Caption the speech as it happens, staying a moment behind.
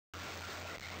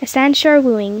A Sandshore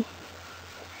Wooing.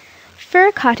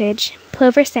 Fir Cottage,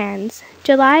 Plover Sands,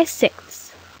 July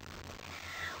 6th.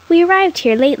 We arrived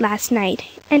here late last night,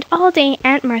 and all day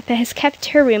Aunt Martha has kept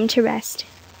her room to rest,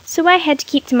 so I had to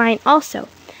keep to mine also,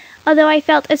 although I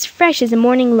felt as fresh as a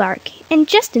morning lark, and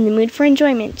just in the mood for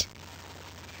enjoyment.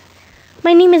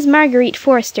 My name is Marguerite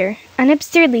Forrester, an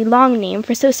absurdly long name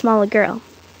for so small a girl.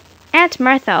 Aunt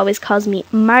Martha always calls me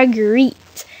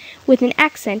Marguerite, with an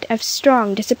accent of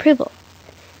strong disapproval.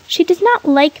 She does not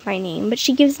like my name, but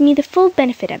she gives me the full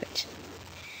benefit of it.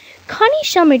 Connie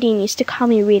Shelmerdine used to call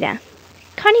me Rita.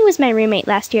 Connie was my roommate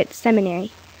last year at the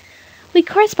seminary. We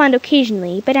correspond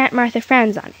occasionally, but Aunt Martha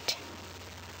frowns on it.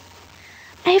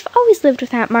 I have always lived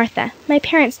with Aunt Martha. My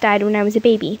parents died when I was a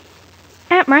baby.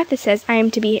 Aunt Martha says I am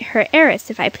to be her heiress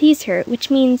if I please her, which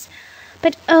means—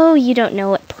 but oh, you don't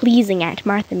know what pleasing Aunt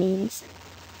Martha means.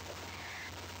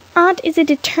 Aunt is a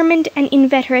determined and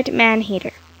inveterate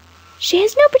man-hater. She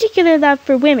has no particular love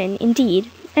for women,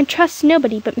 indeed, and trusts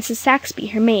nobody but Mrs. Saxby,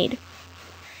 her maid.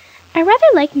 I rather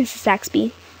like Mrs.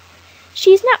 Saxby.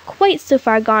 She is not quite so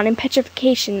far gone in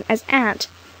petrification as Aunt,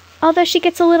 although she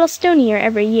gets a little stonier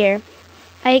every year.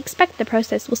 I expect the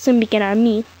process will soon begin on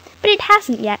me, but it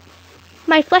hasn't yet.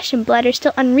 My flesh and blood are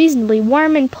still unreasonably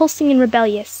warm and pulsing and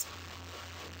rebellious.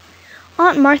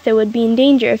 Aunt Martha would be in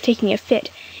danger of taking a fit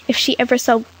if she ever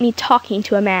saw me talking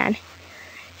to a man.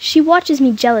 She watches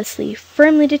me jealously,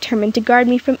 firmly determined to guard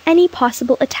me from any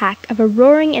possible attack of a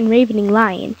roaring and ravening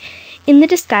lion in the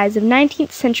disguise of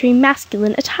 19th century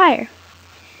masculine attire.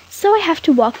 So I have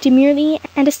to walk demurely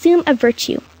and assume a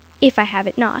virtue, if I have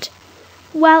it not,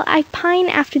 while I pine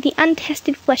after the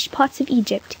untested flesh-pots of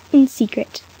Egypt in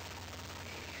secret.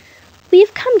 We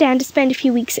have come down to spend a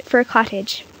few weeks at Fir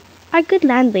Cottage. Our good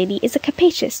landlady is a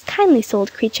capacious,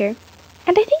 kindly-souled creature,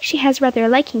 and I think she has rather a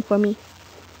liking for me.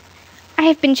 I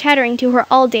have been chattering to her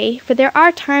all day, for there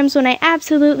are times when I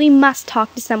absolutely must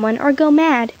talk to someone or go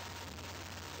mad.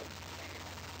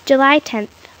 July 10th.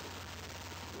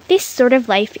 This sort of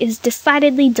life is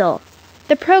decidedly dull.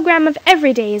 The program of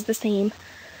every day is the same.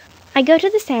 I go to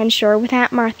the sandshore with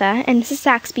Aunt Martha and Mrs.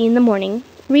 Saxby in the morning,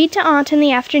 read to Aunt in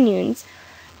the afternoons,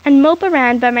 and mope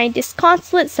around by my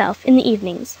disconsolate self in the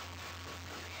evenings.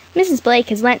 Mrs. Blake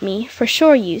has lent me, for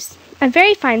shore use, a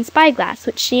very fine spyglass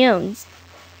which she owns.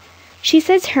 She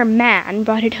says her man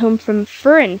brought it home from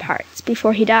furren parts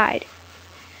before he died.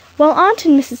 While Aunt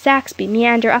and Mrs. Saxby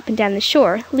meander up and down the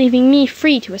shore, leaving me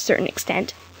free to a certain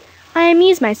extent, I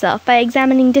amuse myself by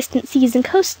examining distant seas and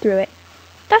coasts through it,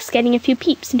 thus getting a few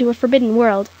peeps into a forbidden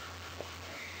world.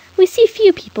 We see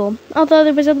few people, although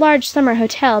there was a large summer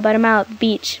hotel about a mile up the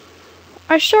beach.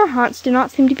 Our shore haunts do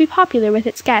not seem to be popular with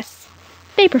its guests.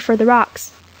 They prefer the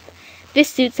rocks. This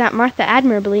suits Aunt Martha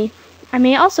admirably. I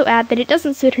may also add that it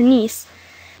doesn't suit her niece,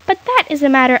 but that is a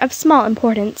matter of small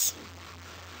importance.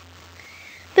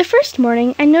 The first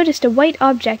morning I noticed a white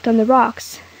object on the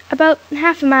rocks, about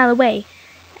half a mile away,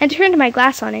 and turned my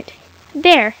glass on it.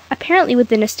 There, apparently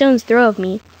within a stone's throw of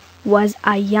me, was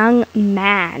a young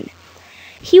man.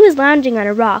 He was lounging on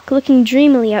a rock, looking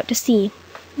dreamily out to sea.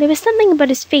 There was something about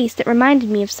his face that reminded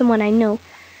me of someone I know,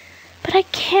 but I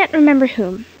can't remember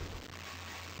whom.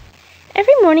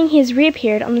 Every morning he has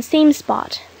reappeared on the same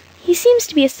spot. He seems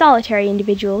to be a solitary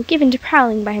individual, given to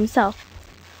prowling by himself.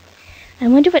 I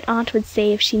wonder what Aunt would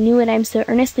say if she knew what I am so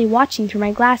earnestly watching through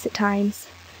my glass at times.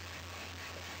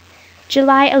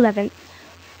 July 11th.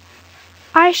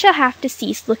 I shall have to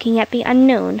cease looking at the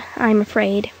unknown, I'm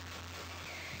afraid.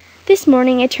 This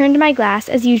morning I turned my glass,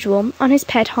 as usual, on his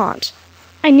pet haunt.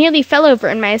 I nearly fell over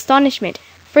in my astonishment,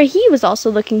 for he was also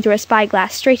looking through a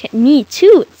spyglass straight at me,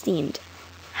 too, it seemed.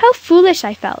 How foolish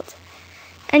I felt!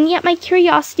 And yet my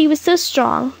curiosity was so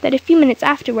strong that a few minutes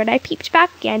afterward I peeped back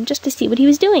again just to see what he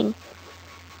was doing.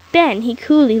 Then he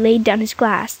coolly laid down his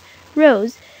glass,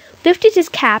 rose, lifted his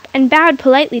cap, and bowed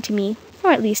politely to me,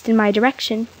 or at least in my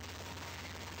direction.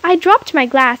 I dropped my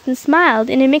glass and smiled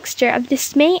in a mixture of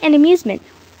dismay and amusement.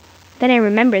 Then I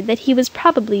remembered that he was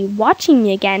probably watching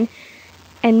me again,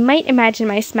 and might imagine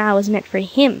my smile was meant for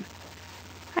him.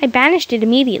 I banished it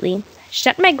immediately,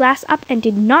 shut my glass up, and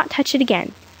did not touch it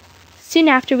again. Soon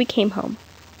after we came home.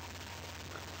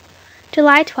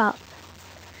 July 12th.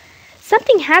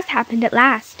 Something has happened at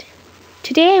last.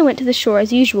 Today I went to the shore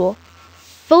as usual,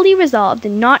 fully resolved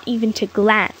not even to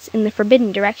glance in the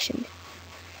forbidden direction.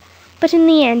 But in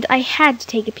the end I had to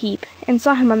take a peep, and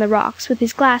saw him on the rocks with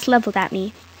his glass levelled at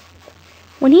me.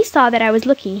 When he saw that I was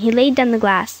looking, he laid down the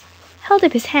glass, held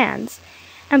up his hands,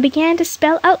 and began to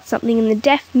spell out something in the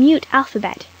deaf-mute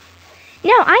alphabet.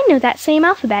 Now I know that same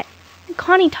alphabet.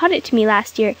 Connie taught it to me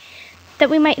last year, that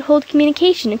we might hold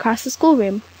communication across the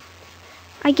schoolroom.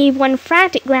 I gave one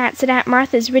frantic glance at Aunt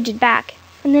Martha's rigid back,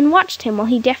 and then watched him while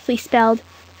he deftly spelled,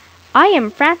 "I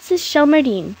am Francis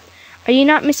Shelmardine. Are you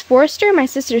not Miss Forrester, my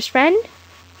sister's friend?"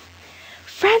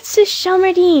 Francis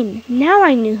Shelmardine! Now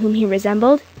I knew whom he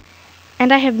resembled.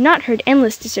 And I have not heard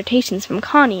endless dissertations from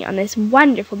Connie on this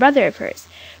wonderful brother of hers,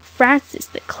 Francis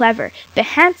the clever, the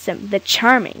handsome, the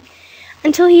charming,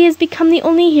 until he has become the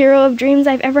only hero of dreams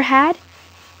I've ever had?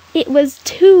 It was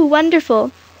too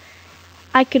wonderful.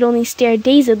 I could only stare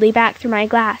dazedly back through my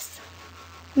glass.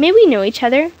 "May we know each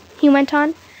other?" he went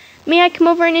on. "May I come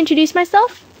over and introduce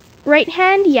myself? Right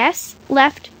hand, yes.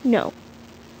 Left, no."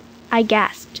 I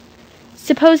gasped.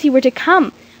 Suppose he were to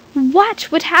come!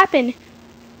 What would happen?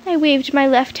 I waved my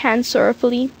left hand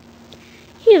sorrowfully.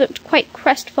 He looked quite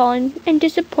crestfallen and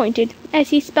disappointed as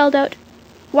he spelled out,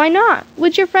 "Why not?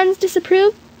 Would your friends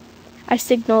disapprove?" I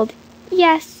signalled,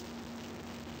 "Yes."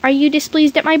 "Are you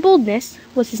displeased at my boldness?"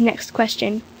 was his next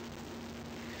question.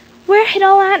 Where had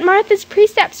all Aunt Martha's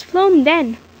precepts flown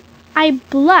then? I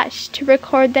blushed to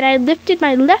record that I lifted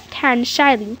my left hand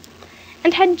shyly,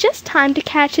 and had just time to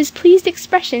catch his pleased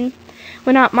expression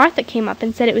when Aunt Martha came up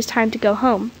and said it was time to go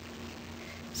home.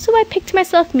 So I picked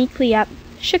myself meekly up,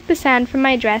 shook the sand from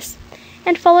my dress,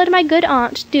 and followed my good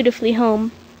aunt dutifully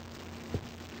home.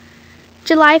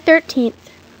 July 13th.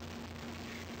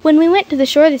 When we went to the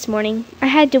shore this morning, I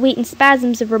had to wait in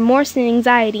spasms of remorse and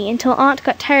anxiety until Aunt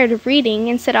got tired of reading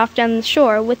and set off down the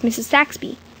shore with Mrs.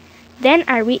 Saxby. Then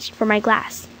I reached for my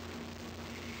glass.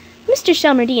 Mr.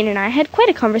 Shelmardine and I had quite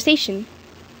a conversation.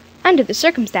 Under the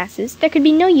circumstances, there could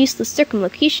be no useless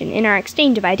circumlocution in our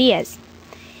exchange of ideas.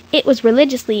 It was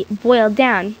religiously boiled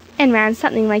down, and ran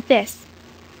something like this.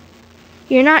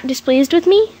 "You're not displeased with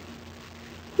me?"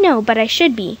 "No, but I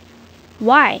should be."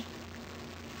 "Why?"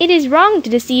 "It is wrong to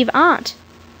deceive Aunt."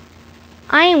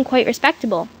 "I am quite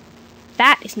respectable."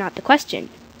 "That is not the question."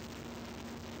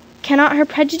 "Cannot her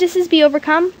prejudices be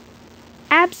overcome?"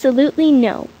 "Absolutely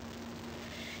no."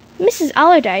 "Mrs.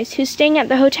 Allardyce, who's staying at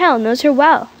the hotel, knows her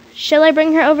well. Shall I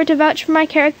bring her over to vouch for my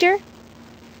character?"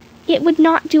 "It would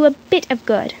not do a bit of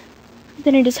good."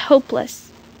 "Then it is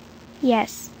hopeless."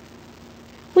 "Yes."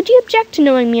 "Would you object to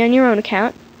knowing me on your own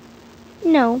account?"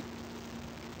 "No."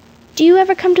 "Do you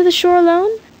ever come to the shore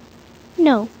alone?"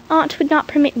 "No, Aunt would not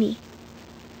permit me."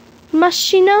 "Must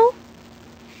she know?"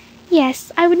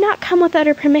 "Yes, I would not come without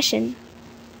her permission."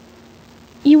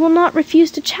 "You will not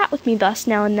refuse to chat with me thus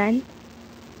now and then?"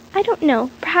 "I don't know,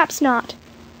 perhaps not."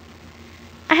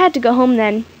 I had to go home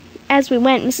then. As we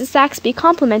went, Mrs. Saxby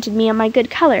complimented me on my good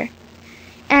colour.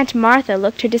 Aunt Martha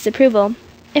looked her disapproval.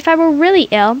 If I were really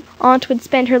ill, Aunt would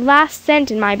spend her last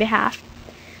cent in my behalf.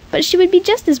 But she would be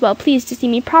just as well pleased to see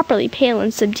me properly pale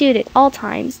and subdued at all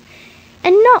times,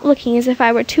 and not looking as if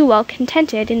I were too well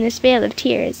contented in this vale of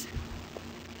tears.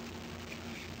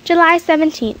 July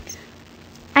 17th.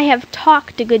 I have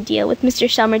talked a good deal with Mr.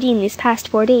 Shelmardine these past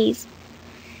 4 days.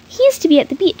 He is to be at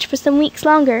the beach for some weeks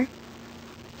longer.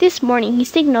 This morning he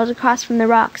signalled across from the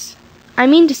rocks. "I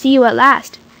mean to see you at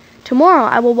last. Tomorrow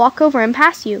I will walk over and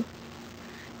pass you."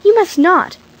 "You must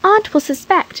not. Aunt will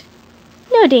suspect."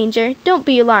 "No danger. Don't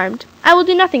be alarmed. I will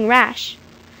do nothing rash."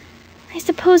 "I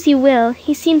suppose you will.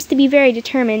 He seems to be very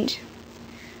determined.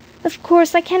 Of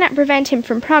course I cannot prevent him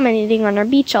from promenading on our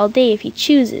beach all day if he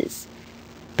chooses.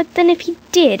 But then if he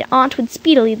did, Aunt would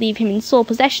speedily leave him in sole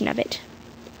possession of it.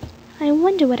 I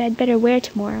wonder what I'd better wear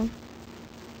tomorrow."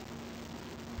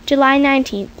 July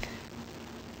 19th.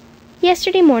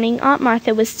 Yesterday morning Aunt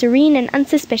Martha was serene and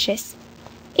unsuspicious.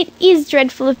 It is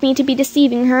dreadful of me to be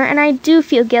deceiving her, and I do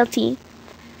feel guilty.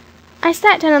 I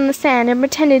sat down on the sand and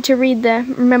pretended to read the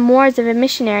Memoirs of a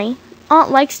Missionary.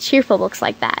 Aunt likes cheerful books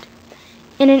like that,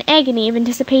 in an agony of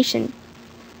anticipation.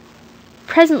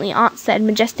 Presently Aunt said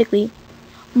majestically,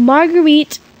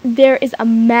 "Marguerite, there is a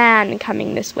man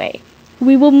coming this way.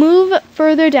 We will move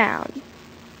further down."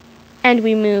 And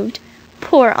we moved.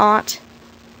 Poor Aunt!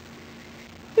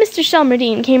 Mr.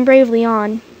 Shelmardine came bravely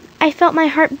on. I felt my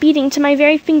heart beating to my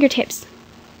very fingertips.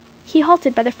 He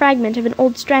halted by the fragment of an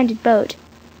old stranded boat.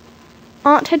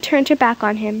 Aunt had turned her back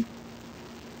on him.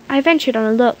 I ventured on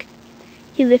a look.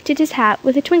 He lifted his hat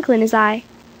with a twinkle in his eye.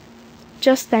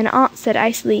 Just then Aunt said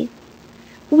icily,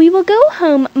 "We will go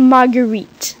home,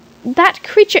 Marguerite. That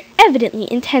creature evidently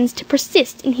intends to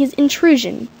persist in his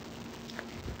intrusion."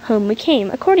 Home we came,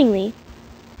 accordingly.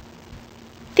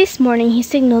 This morning he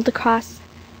signalled across,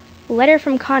 "Letter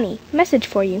from Connie. Message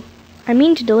for you. I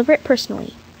mean to deliver it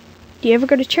personally. Do you ever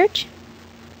go to church?"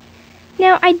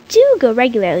 Now I do go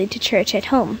regularly to church at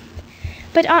home,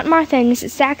 but Aunt Martha and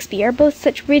Mrs. Saxby are both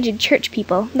such rigid church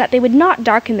people that they would not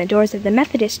darken the doors of the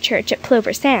Methodist Church at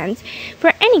Plover Sands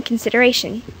for any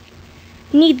consideration.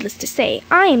 Needless to say,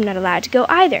 I am not allowed to go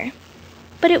either.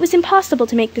 But it was impossible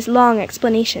to make this long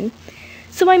explanation,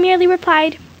 so I merely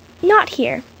replied, "Not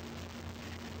here."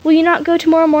 "Will you not go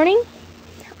tomorrow morning?"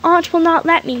 "Aunt will not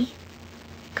let me."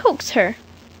 "Coax her."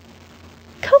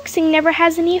 "Coaxing never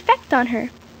has any effect on her."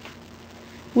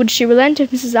 "Would she relent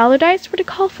if Mrs. Allardyce were to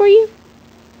call for you?"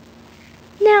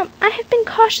 Now, I have been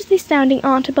cautiously sounding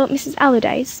Aunt about Mrs.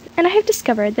 Allardyce, and I have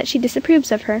discovered that she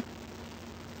disapproves of her.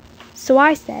 So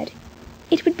I said,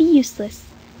 "It would be useless.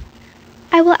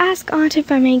 I will ask Aunt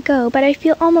if I may go, but I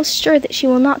feel almost sure that she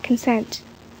will not consent."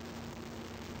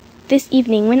 This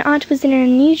evening, when Aunt was in an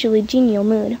unusually genial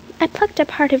mood, I plucked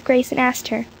up heart of grace and asked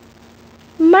her.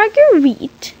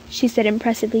 "Marguerite," she said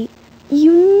impressively,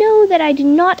 "you know that I do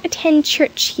not attend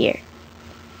church here."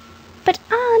 "But,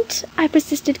 Aunt," I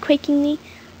persisted quakingly,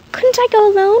 "couldn't I go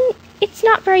alone? It's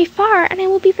not very far, and I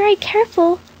will be very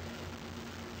careful."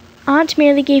 Aunt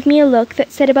merely gave me a look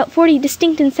that said about 40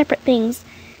 distinct and separate things,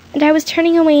 and I was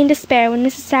turning away in despair when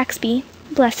Mrs. Saxby,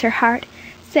 bless her heart,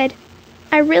 said,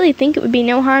 "I really think it would be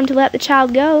no harm to let the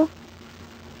child go."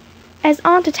 As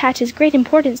Aunt attaches great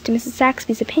importance to Mrs.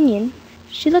 Saxby's opinion,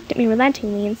 she looked at me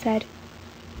relentingly and said,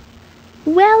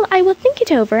 "Well, I will think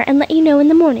it over and let you know in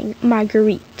the morning,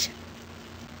 Marguerite."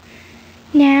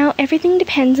 Now, everything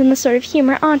depends on the sort of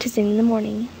humour Aunt is in the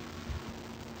morning.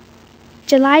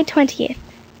 July 20th.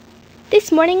 This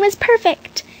morning was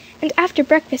perfect, and after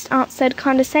breakfast Aunt said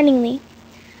condescendingly,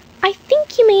 "I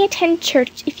think you may attend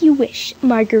church if you wish,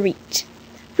 Marguerite.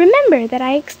 Remember that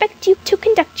I expect you to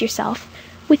conduct yourself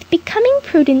with becoming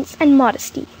prudence and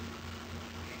modesty."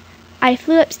 I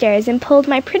flew upstairs and pulled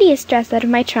my prettiest dress out of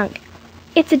my trunk.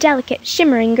 It's a delicate,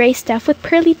 shimmering grey stuff with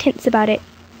pearly tints about it.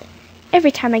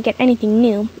 Every time I get anything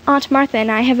new, Aunt Martha and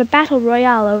I have a battle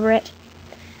royale over it.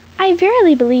 I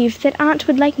verily believe that Aunt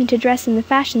would like me to dress in the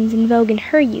fashions in vogue in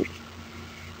her youth.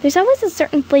 There's always a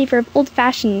certain flavour of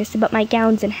old-fashionedness about my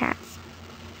gowns and hats.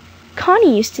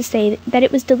 Connie used to say that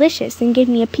it was delicious and gave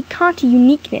me a piquant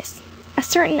uniqueness, a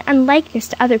certain unlikeness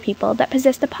to other people that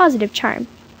possessed a positive charm.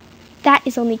 That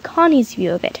is only Connie's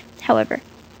view of it, however.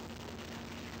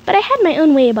 But I had my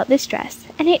own way about this dress,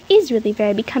 and it is really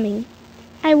very becoming.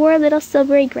 I wore a little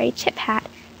silvery grey chip hat,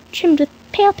 trimmed with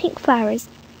pale pink flowers,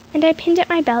 and I pinned at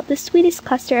my belt the sweetest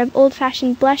cluster of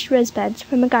old-fashioned blush rosebuds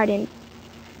from a garden.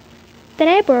 Then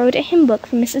I borrowed a hymn book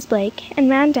from Mrs. Blake, and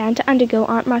ran down to undergo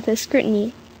Aunt Martha's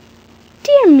scrutiny.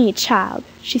 "Dear me, child,"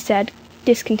 she said,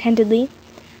 discontentedly,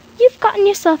 "you've gotten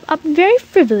yourself up very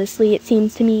frivolously, it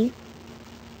seems to me."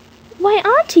 "Why,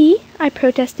 Auntie," I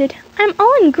protested, "I'm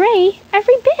all in grey,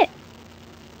 every bit."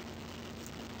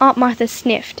 Aunt Martha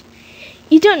sniffed.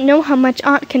 You don't know how much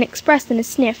Aunt can express in a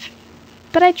sniff.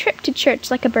 But I tripped to church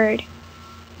like a bird.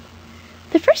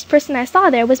 The first person I saw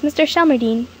there was Mr.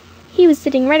 Shelmardine. He was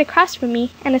sitting right across from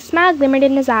me, and a smile glimmered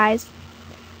in his eyes.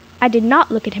 I did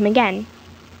not look at him again.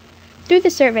 Through the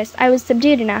service I was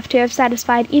subdued enough to have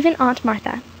satisfied even Aunt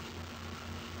Martha.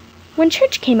 When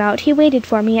church came out, he waited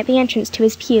for me at the entrance to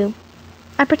his pew.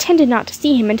 I pretended not to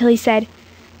see him until he said,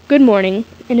 "Good morning,"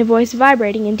 in a voice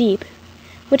vibrating and deep,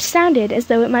 which sounded as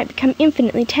though it might become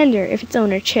infinitely tender if its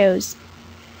owner chose.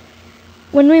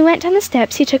 When we went down the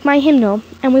steps he took my hymnal,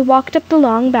 and we walked up the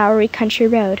long Bowery country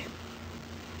road.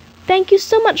 "Thank you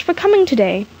so much for coming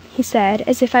today," he said,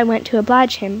 as if I went to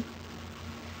oblige him.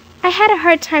 "I had a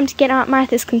hard time to get Aunt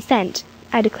Martha's consent,"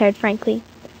 I declared frankly.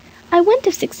 "I wouldn't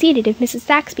have succeeded if Mrs.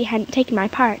 Saxby hadn't taken my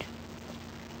part."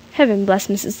 "Heaven bless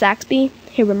Mrs. Saxby,"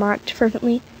 he remarked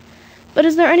fervently. "But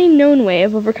is there any known way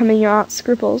of overcoming your aunt's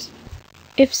scruples?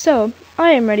 If so,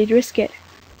 I am ready to risk it."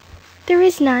 "There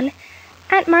is none.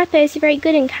 Aunt Martha is very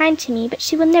good and kind to me, but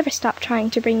she will never stop trying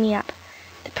to bring me up.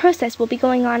 The process will be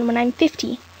going on when I'm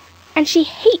 50. And she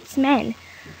hates men.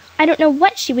 I don't know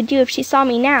what she would do if she saw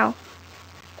me now."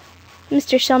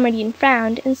 Mr. Shelmardine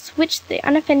frowned and switched the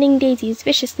unoffending daisies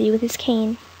viciously with his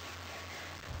cane.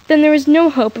 "Then there is no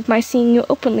hope of my seeing you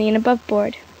openly and above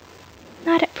board?"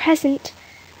 "Not at present,"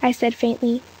 I said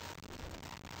faintly.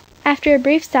 After a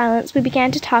brief silence we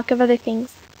began to talk of other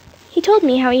things. He told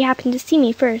me how he happened to see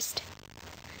me first.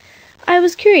 "I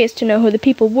was curious to know who the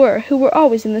people were who were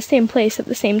always in the same place at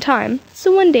the same time,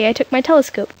 so one day I took my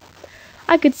telescope.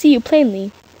 I could see you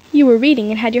plainly. You were reading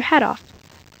and had your hat off.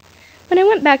 When I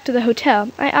went back to the hotel,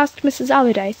 I asked Mrs.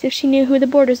 Allardyce if she knew who the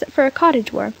boarders at Fir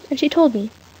Cottage were, and she told me.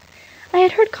 I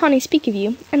had heard Connie speak of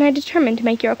you, and I determined to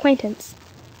make your acquaintance."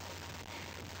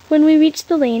 When we reached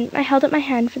the lane, I held up my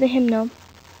hand for the hymnal.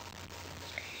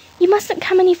 "You mustn't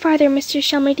come any farther, Mr.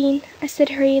 Shelmardine," I said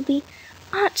hurriedly.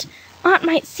 Aunt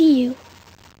might see you."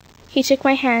 He took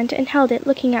my hand and held it,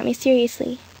 looking at me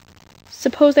seriously.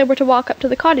 "Suppose I were to walk up to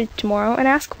the cottage tomorrow and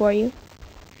ask for you?"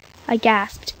 I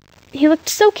gasped. He looked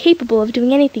so capable of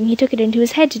doing anything he took it into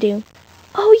his head to do.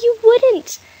 "Oh, you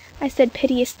wouldn't!" I said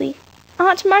piteously.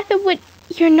 "Aunt Martha would—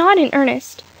 You're not in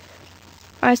earnest."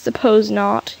 "I suppose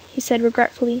not," he said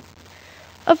regretfully.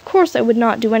 "Of course I would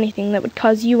not do anything that would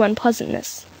cause you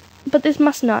unpleasantness. But this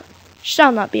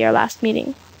shall not be our last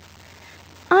meeting."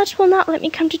 "Aunt will not let me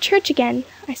come to church again,"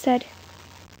 I said.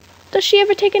 "Does she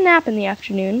ever take a nap in the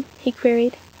afternoon?" he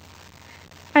queried.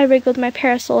 I wriggled my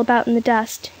parasol about in the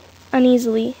dust,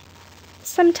 uneasily.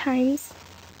 "Sometimes."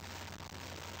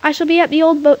 "I shall be at the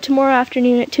old boat tomorrow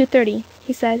afternoon at 2:30,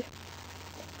 he said.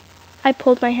 I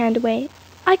pulled my hand away.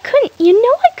 "I couldn't, you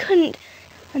know I couldn't,"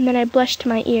 and then I blushed to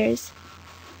my ears.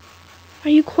 "Are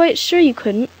you quite sure you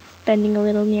couldn't?" bending a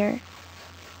little nearer.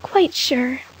 "Quite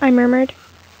sure," I murmured.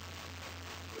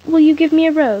 "Will you give me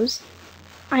a rose?"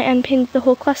 I unpinned the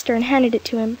whole cluster and handed it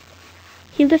to him.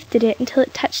 He lifted it until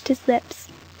it touched his lips.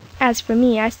 As for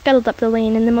me, I scuttled up the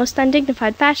lane in the most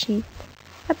undignified fashion.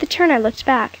 At the turn I looked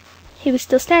back. He was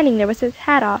still standing there with his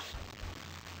hat off.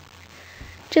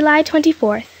 July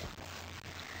 24th.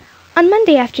 On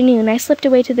Monday afternoon I slipped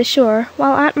away to the shore,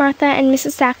 while Aunt Martha and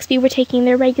Mrs. Saxby were taking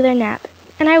their regular nap,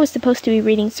 and I was supposed to be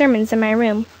reading sermons in my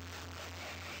room.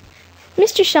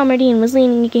 Mr. Shelmardine was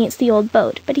leaning against the old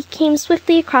boat, but he came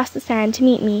swiftly across the sand to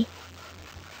meet me.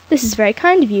 "This is very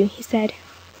kind of you," he said.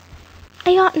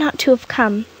 "I ought not to have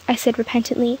come," I said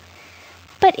repentantly,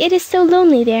 "but it is so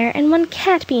lonely there, and one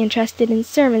can't be interested in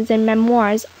sermons and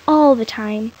memoirs all the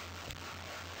time."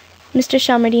 Mr.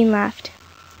 Shelmardine laughed.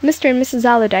 "Mr. and Mrs.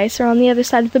 Allardyce are on the other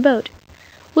side of the boat.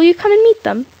 Will you come and meet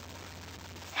them?"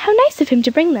 How nice of him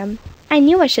to bring them. I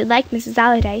knew I should like Mrs.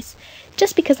 Allardyce,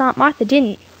 just because Aunt Martha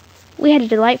didn't. We had a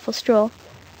delightful stroll.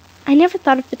 I never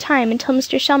thought of the time until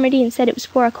Mr. Shelmardine said it was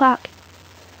 4 o'clock.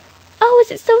 "Oh,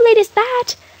 is it so late as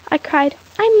that?" I cried.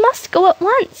 "I must go at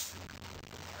once."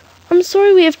 "I'm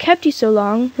sorry we have kept you so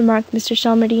long," remarked Mr.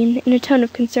 Shelmardine in a tone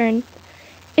of concern.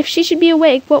 "If she should be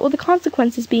awake, what will the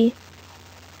consequences be?"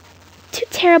 "Too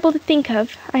terrible to think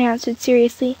of," I answered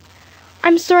seriously.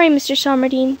 "I'm sorry, Mr.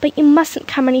 Shelmardine, but you mustn't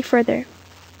come any further."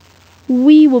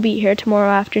 "We will be here tomorrow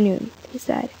afternoon," he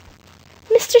said.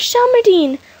 "Mr.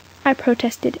 Shelmardine," I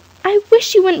protested, "I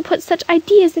wish you wouldn't put such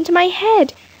ideas into my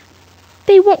head.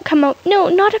 They won't come out, no,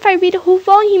 not if I read a whole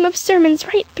volume of sermons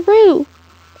right through."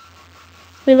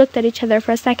 We looked at each other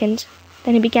for a second.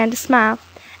 Then he began to smile,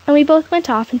 and we both went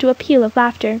off into a peal of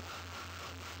laughter.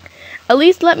 "At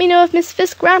least let me know if Miss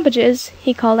Fisk rampages,"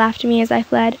 he called after me as I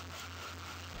fled.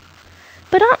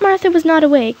 But Aunt Martha was not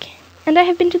awake, and I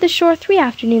have been to the shore 3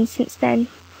 afternoons since then.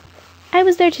 I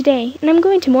was there today, and I'm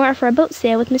going tomorrow for a boat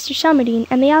sail with Mr. Shelmardine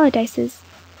and the Allardyces.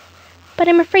 But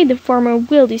I'm afraid the former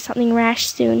will do something rash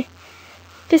soon.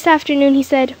 This afternoon he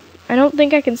said, "I don't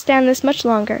think I can stand this much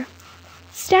longer."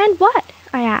 "Stand what?"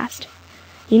 I asked.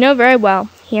 "You know very well,"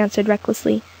 he answered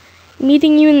recklessly.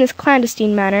 "Meeting you in this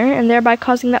clandestine manner, and thereby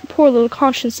causing that poor little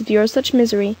conscience of yours such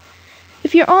misery.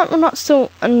 If your aunt were not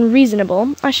so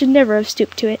unreasonable, I should never have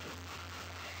stooped to it."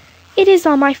 "It is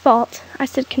all my fault," I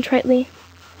said contritely.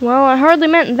 "Well, I hardly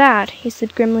meant that," he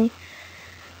said grimly.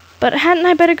 "But hadn't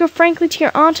I better go frankly to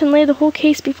your aunt and lay the whole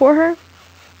case before her?"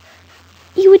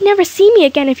 "You would never see me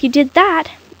again if you did that,"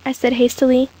 I said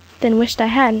hastily, then wished I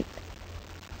hadn't.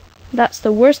 "That's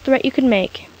the worst threat you could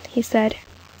make," he said.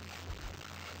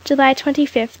 July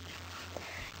 25th.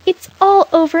 It's all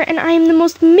over, and I am the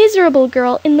most miserable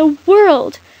girl in the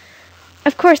world.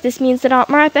 Of course this means that Aunt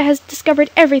Martha has discovered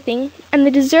everything, and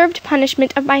the deserved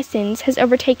punishment of my sins has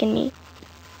overtaken me.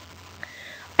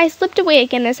 I slipped away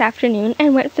again this afternoon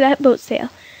and went for that boat sail.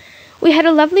 We had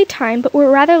a lovely time, but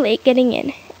were rather late getting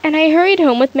in, and I hurried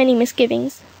home with many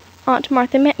misgivings. Aunt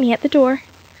Martha met me at the door.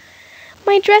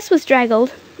 My dress was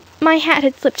draggled, my hat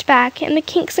had slipped back, and the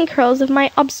kinks and curls of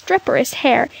my obstreperous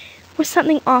hair were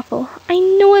something awful. I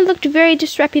know I looked very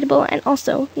disreputable, and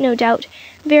also, no doubt,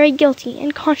 very guilty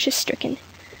and conscience-stricken.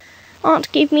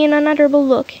 Aunt gave me an unutterable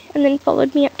look, and then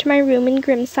followed me up to my room in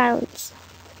grim silence.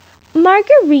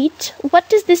 "Marguerite, what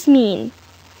does this mean?"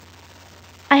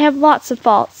 I have lots of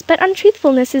faults, but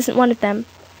untruthfulness isn't one of them.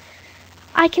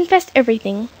 I confessed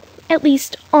everything, at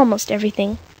least almost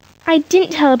everything. I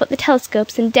didn't tell about the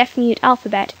telescopes and deaf-mute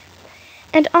alphabet,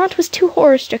 and Aunt was too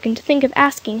horror-stricken to think of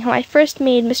asking how I first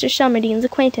made Mr. Shelmardine's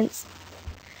acquaintance.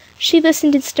 She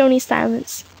listened in stony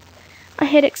silence. I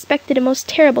had expected a most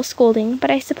terrible scolding,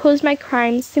 but I suppose my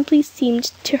crimes simply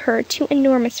seemed to her too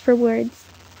enormous for words.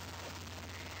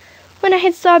 When I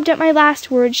had sobbed out my last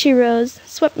word, she rose,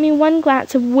 swept me one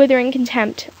glance of withering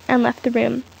contempt, and left the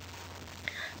room.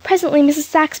 Presently Mrs.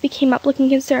 Saxby came up looking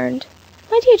concerned.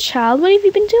 "My dear child, what have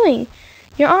you been doing?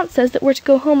 Your aunt says that we're to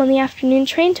go home on the afternoon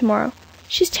train tomorrow.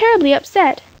 She's terribly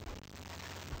upset."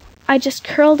 I just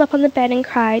curled up on the bed and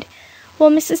cried,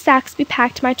 while Mrs. Saxby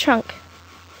packed my trunk.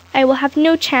 I will have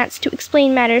no chance to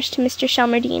explain matters to Mr.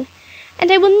 Shelmardine,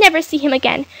 and I will never see him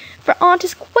again, for Aunt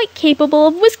is quite capable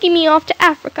of whisking me off to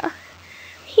Africa.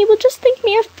 He will just think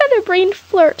me a feather-brained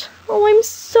flirt. Oh, I'm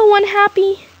so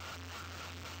unhappy.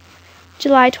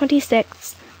 July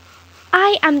 26th.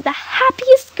 I am the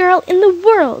happiest girl in the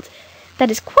world.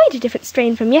 That is quite a different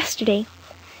strain from yesterday.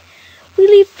 We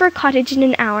leave Fir Cottage in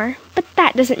an hour, but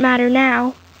that doesn't matter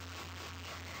now.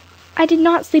 I did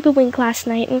not sleep a wink last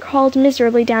night and crawled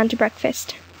miserably down to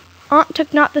breakfast. Aunt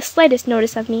took not the slightest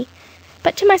notice of me,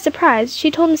 but to my surprise she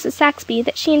told Mrs. Saxby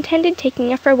that she intended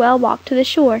taking a farewell walk to the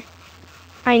shore.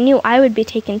 I knew I would be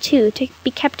taken too, to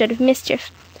be kept out of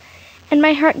mischief, and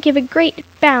my heart gave a great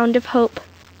bound of hope.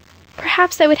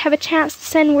 Perhaps I would have a chance to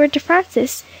send word to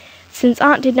Francis, since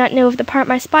Aunt did not know of the part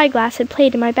my spyglass had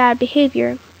played in my bad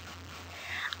behaviour.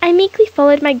 I meekly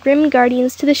followed my grim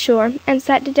guardians to the shore, and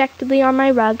sat dejectedly on my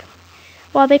rug,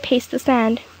 while they paced the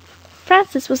sand.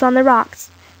 Francis was on the rocks.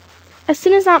 As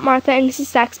soon as Aunt Martha and Mrs.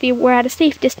 Saxby were at a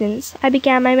safe distance, I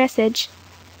began my message.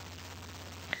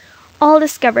 All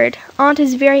discovered. Aunt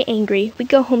is very angry. We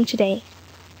go home today.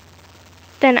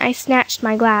 Then I snatched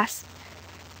my glass.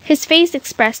 His face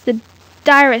expressed the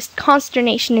direst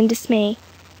consternation and dismay.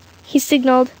 He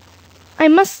signalled, "I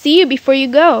must see you before you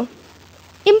go."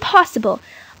 "Impossible!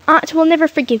 Aunt will never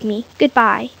forgive me.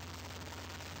 Good-bye."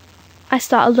 I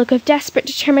saw a look of desperate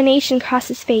determination cross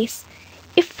his face.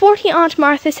 If 40 Aunt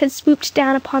Marthas had swooped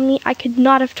down upon me, I could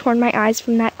not have torn my eyes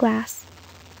from that glass.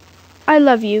 "I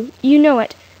love you. You know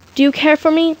it. Do you care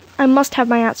for me? I must have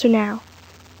my answer now."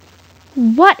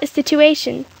 What a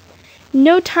situation!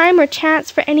 No time or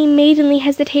chance for any maidenly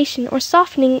hesitation or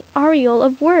softening aureole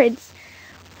of words.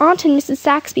 Aunt and Mrs.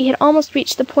 Saxby had almost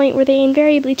reached the point where they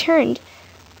invariably turned.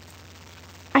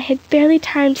 I had barely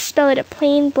time to spell it a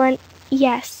plain, blunt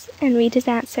yes, and read his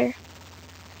answer.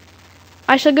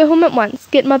 "I shall go home at once,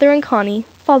 get Mother and Connie,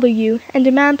 follow you, and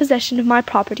demand possession of my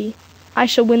property. I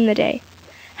shall win the day.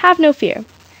 Have no fear.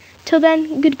 Till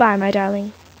then, good-bye, my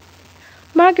darling."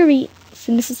 "Marguerite,"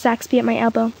 said Mrs. Saxby at my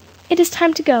elbow, "it is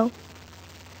time to go."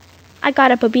 I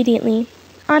got up obediently.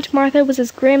 Aunt Martha was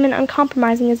as grim and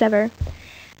uncompromising as ever,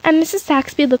 and Mrs.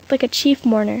 Saxby looked like a chief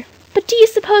mourner. But do you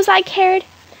suppose I cared?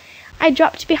 I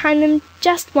dropped behind them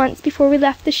just once before we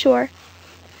left the shore.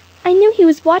 I knew he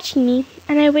was watching me,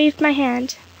 and I waved my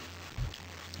hand.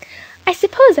 I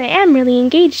suppose I am really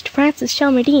engaged to Francis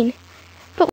Shelmardine.